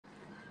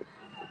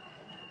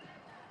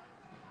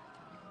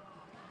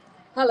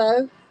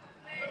Hello.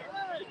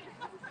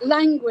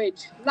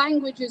 Language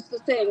is the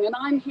thing, and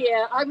I'm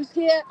here. I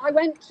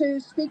went to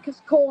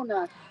Speaker's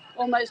Corner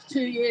almost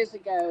 2 years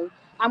ago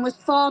and was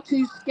far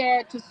too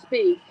scared to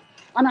speak.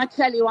 And I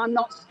tell you, I'm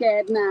not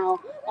scared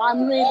now.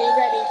 I'm really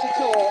ready to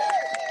talk.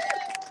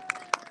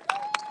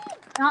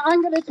 Now,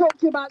 I'm going to talk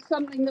to you about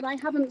something that I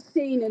haven't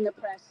seen in the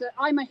press.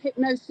 I'm a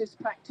hypnosis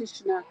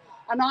practitioner,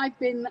 and I've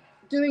been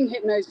doing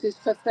hypnosis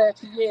for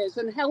 30 years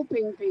and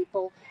helping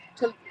people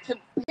to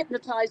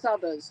hypnotize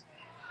others.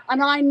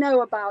 And I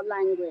know about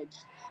language.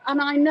 And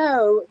I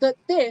know that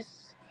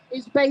this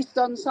is based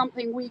on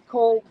something we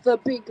call the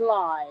big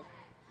lie.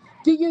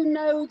 Do you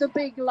know the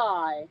big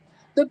lie?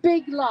 The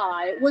big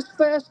lie was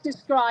first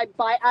described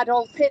by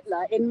Adolf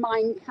Hitler in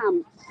Mein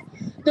Kampf.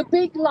 The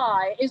big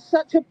lie is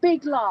such a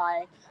big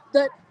lie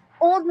that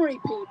ordinary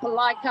people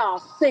like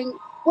us think,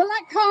 well,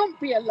 that can't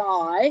be a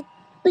lie,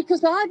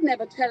 because I'd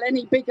never tell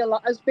any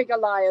as big a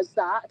lie as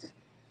that.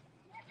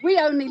 We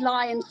only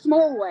lie in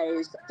small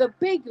ways. The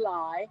big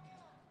lie,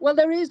 well,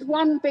 there is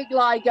one big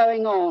lie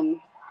going on,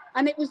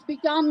 and it was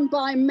begun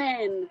by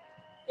men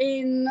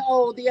in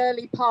the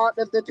early part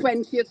of the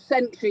 20th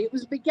century. It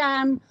was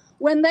began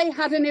when they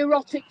had an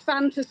erotic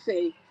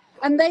fantasy,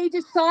 and they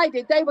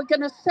decided they were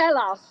going to sell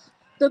us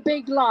the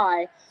big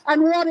lie.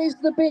 And what is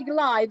the big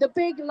lie? The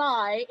big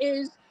lie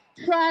is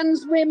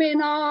trans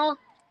women are,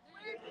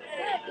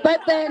 but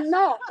they're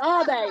not,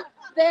 are they?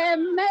 They're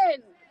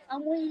men,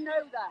 and we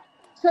know that.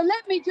 So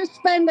let me just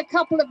spend a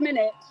couple of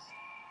minutes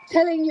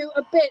telling you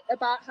a bit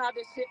about how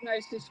this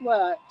hypnosis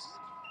works.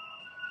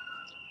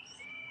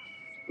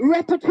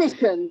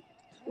 Repetition.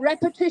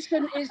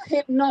 Repetition is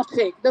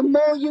hypnotic. The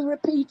more you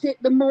repeat it,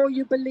 the more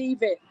you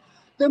believe it.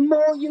 The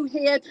more you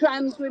hear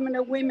trans women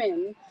are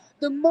women,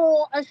 the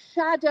more a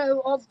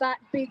shadow of that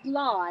big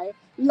lie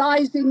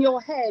lies in your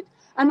head.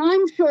 And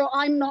I'm sure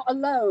I'm not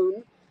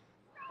alone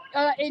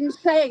in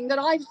saying that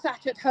I've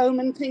sat at home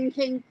and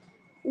thinking,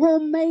 well,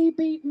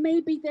 maybe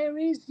there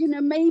is,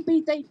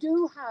 maybe they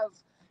do have,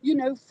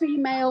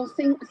 female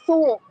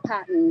thought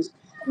patterns.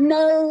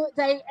 No,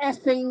 they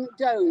effing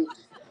don't.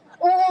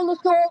 All the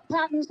thought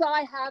patterns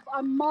I have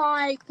are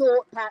my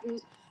thought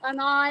patterns, and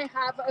I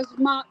have as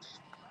much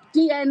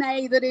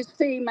DNA that is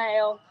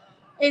female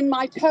in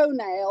my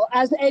toenail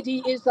as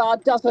Eddie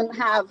Izzard doesn't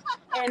have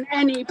in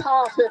any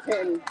part of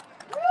him.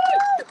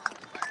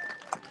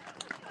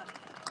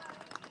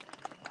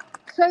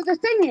 So the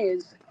thing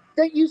is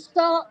that you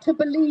start to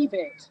believe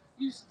it.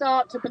 You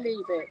start to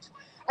believe it.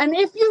 And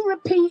if you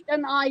repeat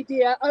an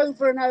idea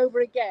over and over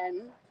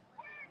again,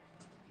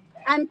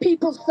 and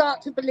people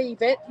start to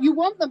believe it, you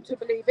want them to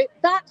believe it,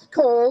 that's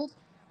called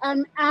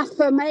an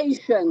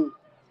affirmation.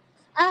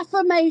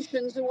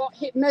 Affirmations are what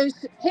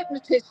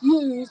hypnotists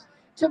use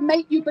to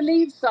make you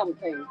believe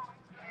something.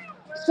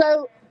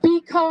 So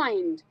be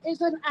kind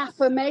is an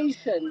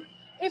affirmation.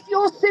 If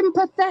you're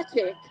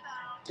sympathetic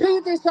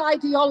to this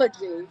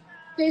ideology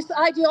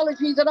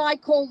that I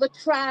call the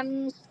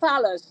trans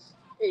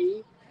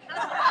fallacy,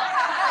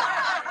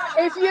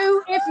 if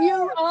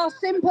you are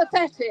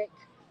sympathetic,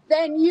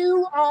 then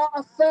you are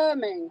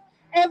affirming.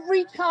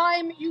 Every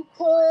time you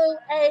call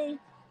a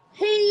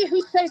he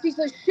who says he's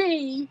a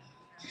she,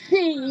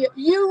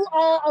 you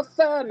are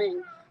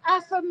affirming.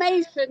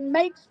 Affirmation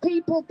makes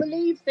people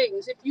believe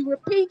things. If you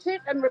repeat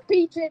it and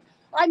repeat it,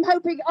 I'm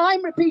hoping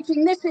I'm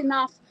repeating this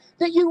enough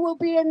that you will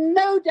be in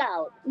no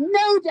doubt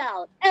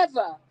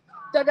ever,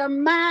 that a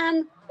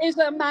man is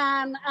a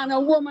man and a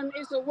woman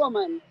is a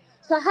woman.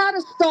 So how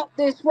to stop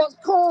this? What's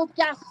called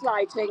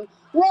gaslighting,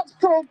 what's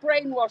called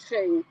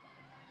brainwashing.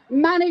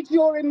 Manage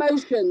your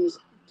emotions.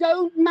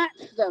 Don't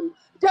match them.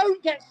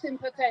 Don't get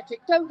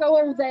sympathetic. Don't go,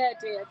 oh, there,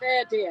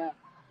 dear.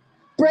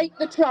 Break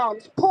the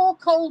trance. Pour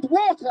cold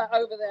water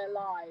over their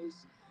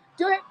lies.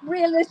 Do it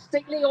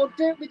realistically or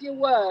do it with your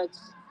words.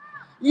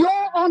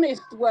 Your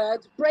honest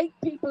words break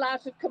people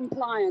out of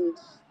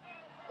compliance.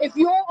 If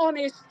you're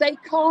honest, they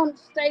can't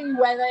stay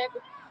where they're,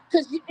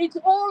 because it's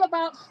all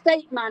about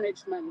state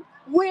management.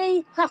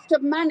 We have to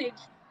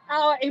manage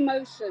our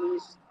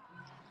emotions.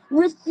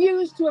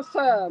 Refuse to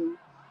affirm.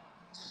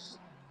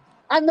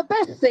 And the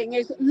best thing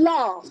is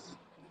laugh.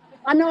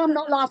 I know I'm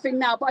not laughing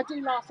now, but I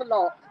do laugh a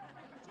lot.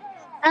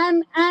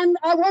 And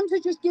I want to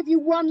just give you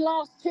one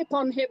last tip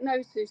on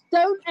hypnosis.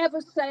 Don't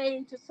ever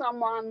say to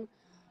someone,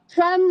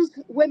 trans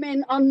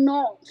women are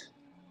not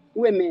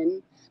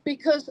women,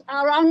 because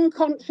our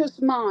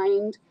unconscious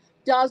mind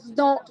does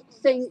not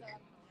think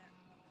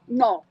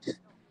not.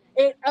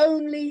 It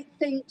only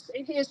thinks,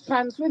 it hears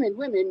trans women,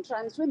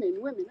 trans women.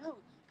 Oh,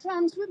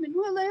 trans women,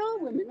 well, they are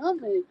women,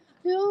 aren't they?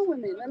 They are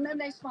women, and then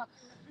they smile.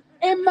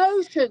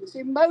 Emotions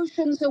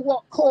are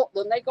what caught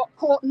them. They got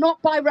caught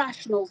not by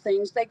rational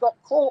things, they got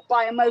caught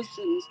by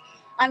emotions.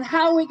 And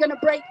how we're going to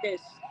break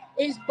this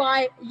is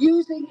by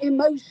using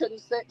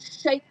emotions that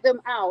shake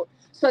them out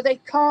so they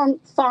can't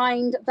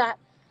find that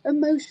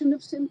emotion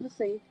of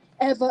sympathy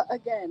ever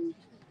again.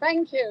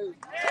 Thank you.